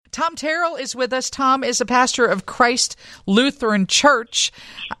Tom Terrell is with us. Tom is a pastor of Christ Lutheran Church.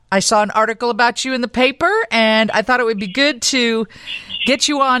 I saw an article about you in the paper, and I thought it would be good to get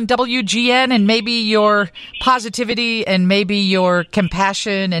you on WGN, and maybe your positivity and maybe your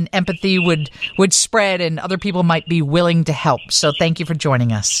compassion and empathy would spread, and other people might be willing to help. So thank you for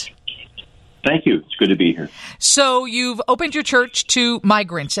joining us. Thank you. It's good to be here. So you've opened your church to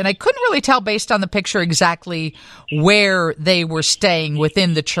migrants, and I couldn't really tell based on the picture exactly where they were staying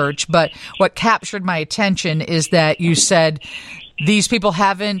within the church, but what captured my attention is that you said these people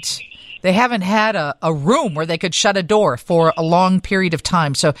haven't had a room where they could shut a door for a long period of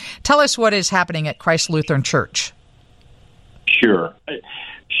time. So tell us what is happening at Christ Lutheran Church. Sure.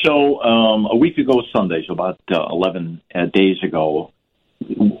 So a week ago Sunday, so about 11 days ago,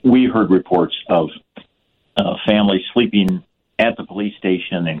 we heard reports of families sleeping at the police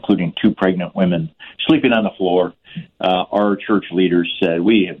station, including 2 pregnant women sleeping on the floor. Our church leaders said,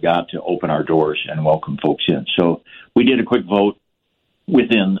 we have got to open our doors and welcome folks in. So we did a quick vote.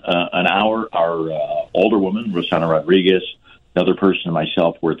 Within an hour, our older woman, Rosanna Rodriguez, another person, and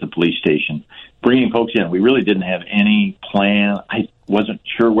myself were at the police station bringing folks in. We really didn't have any plan. I wasn't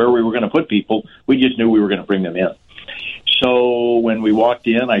sure where we were going to put people. We just knew we were going to bring them in. So when we walked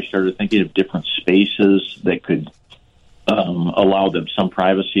in, I started thinking of different spaces that could allow them some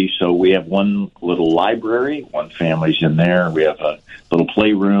privacy. So we have one little library, one family's in there. We have a little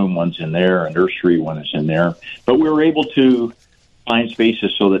playroom, one's in there, a nursery, one is in there. But we were able to find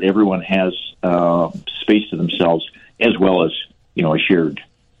spaces so that everyone has space to themselves, as well as, a shared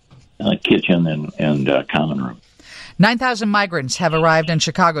kitchen and common room. 9,000 migrants have arrived in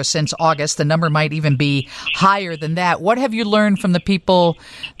Chicago since August. The number might even be higher than that. What have you learned from the people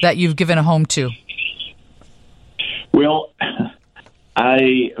that you've given a home to? Well,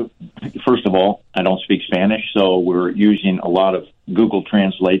 first of all, I don't speak Spanish, so we're using a lot of Google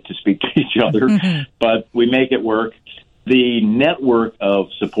Translate to speak to each other, but we make it work. The network of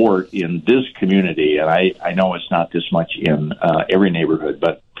support in this community, and I know it's not this much in every neighborhood,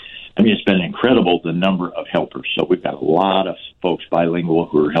 but it's been incredible, the number of helpers. So we've got a lot of folks bilingual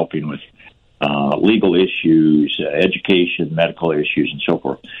who are helping with legal issues, education, medical issues, and so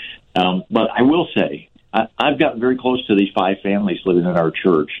forth. But I will say, I've gotten very close to these 5 families living in our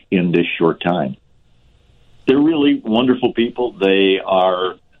church in this short time. They're really wonderful people. They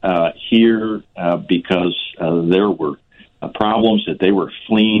are here because there were problems that they were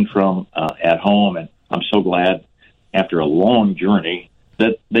fleeing from at home, and I'm so glad after a long journey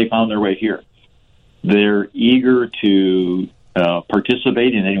that they found their way here. They're eager to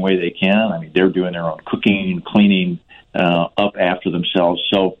participate in any way they can. They're doing their own cooking, cleaning up after themselves.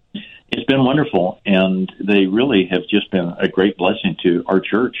 So it's been wonderful, and they really have just been a great blessing to our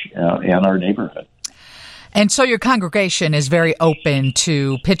church and our neighborhood. And so your congregation is very open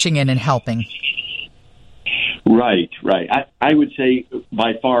to pitching in and helping. Right. I would say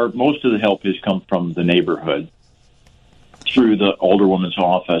by far most of the help has come from the neighborhood through the older woman's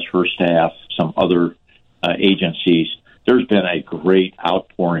office, her staff, some other agencies. There's been a great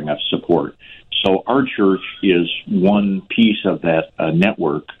outpouring of support. So our church is one piece of that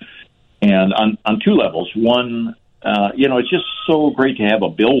network, and on 2 levels. One, it's just so great to have a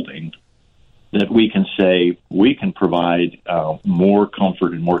building that we can say we can provide more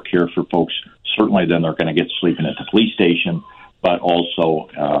comfort and more care for folks, certainly than they're going to get sleeping at the police station, but also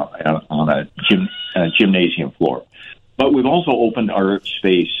on a gymnasium floor. But we've also opened our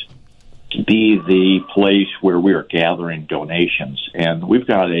space to be the place where we are gathering donations. And we've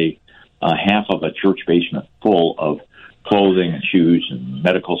got a half of a church basement full of clothing and shoes and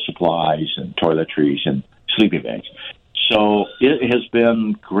medical supplies and toiletries and sleeping bags. So it has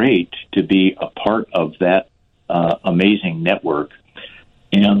been great to be a part of that amazing network.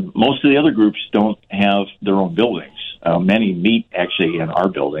 And most of the other groups don't have their own buildings. Many meet actually in our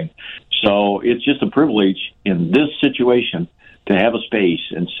building. So it's just a privilege in this situation to have a space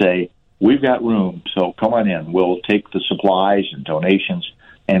and say, we've got room, so come on in. We'll take the supplies and donations,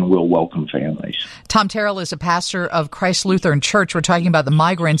 and we'll welcome families. Tom Terrell is a pastor of Christ Lutheran Church. We're talking about the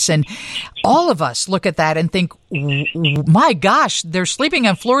migrants, and all of us look at that and think, my gosh, they're sleeping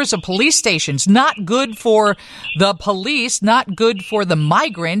on floors of police stations. Not good for the police, not good for the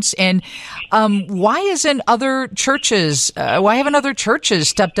migrants. And why haven't other churches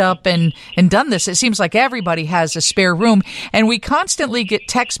stepped up and done this? It seems like everybody has a spare room. And we constantly get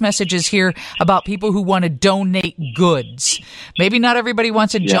text messages here about people who want to donate goods. Maybe not everybody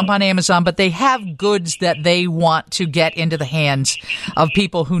wants to jump on Amazon, but they have goods that they want to get into the hands of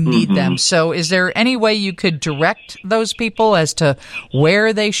people who need them. So is there any way you could direct those people as to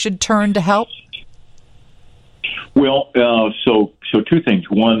where they should turn to help? Well, so two things.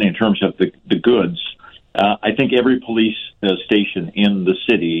 One, in terms of the goods, I think every police station in the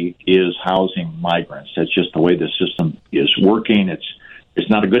city is housing migrants. That's just the way the system is working. It's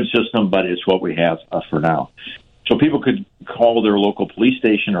not a good system, but it's what we have for now. So people could call their local police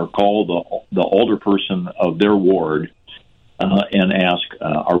station or call the older person of their ward and ask,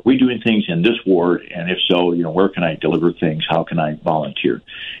 are we doing things in this ward? And if so, where can I deliver things? How can I volunteer?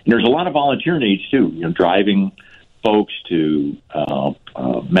 And there's a lot of volunteer needs, too, driving folks to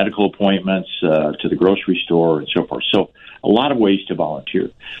medical appointments, to the grocery store, and so forth. So a lot of ways to volunteer.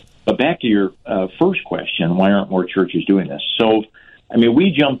 But back to your first question, why aren't more churches doing this? So,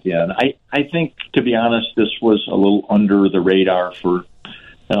 we jumped in. I think, to be honest, this was a little under the radar for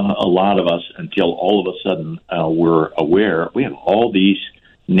a lot of us until all of a sudden we're aware. We have all these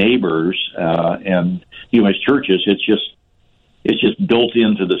neighbors, and as churches, it's just built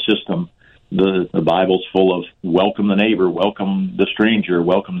into the system. The Bible's full of welcome the neighbor, welcome the stranger,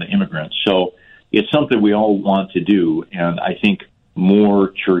 welcome the immigrant. So it's something we all want to do, and I think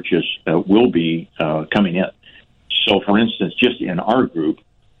more churches will be coming in. So, for instance, just in our group,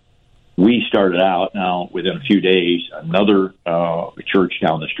 we started out. Now, within a few days, another church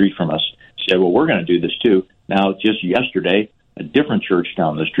down the street from us said, well, we're going to do this too. Now, just yesterday, a different church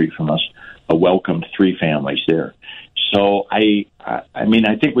down the street from us welcomed 3 families there. So, I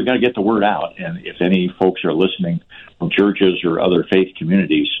think we got to get the word out. And if any folks are listening from churches or other faith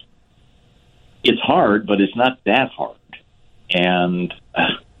communities, it's hard, but it's not that hard. And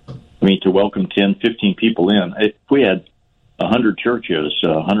to welcome 10, 15 people in, if we had 100 churches,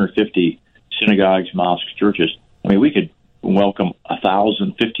 150 synagogues, mosques, churches, we could welcome 1,000,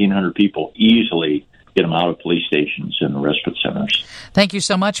 1,500 people easily, get them out of police stations and respite centers. Thank you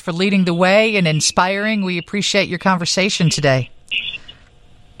so much for leading the way and inspiring. We appreciate your conversation today.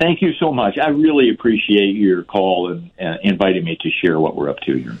 Thank you so much. I really appreciate your call and inviting me to share what we're up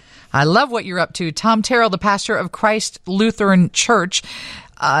to here. I love what you're up to. Tom Terrell, the pastor of Christ Lutheran Church.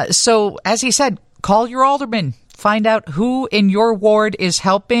 So, as he said, call your alderman. Find out who in your ward is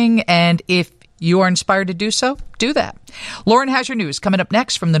helping, and if you are inspired to do so, do that. Lauren has your news coming up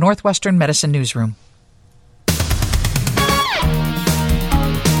next from the Northwestern Medicine Newsroom.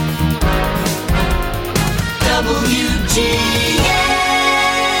 WG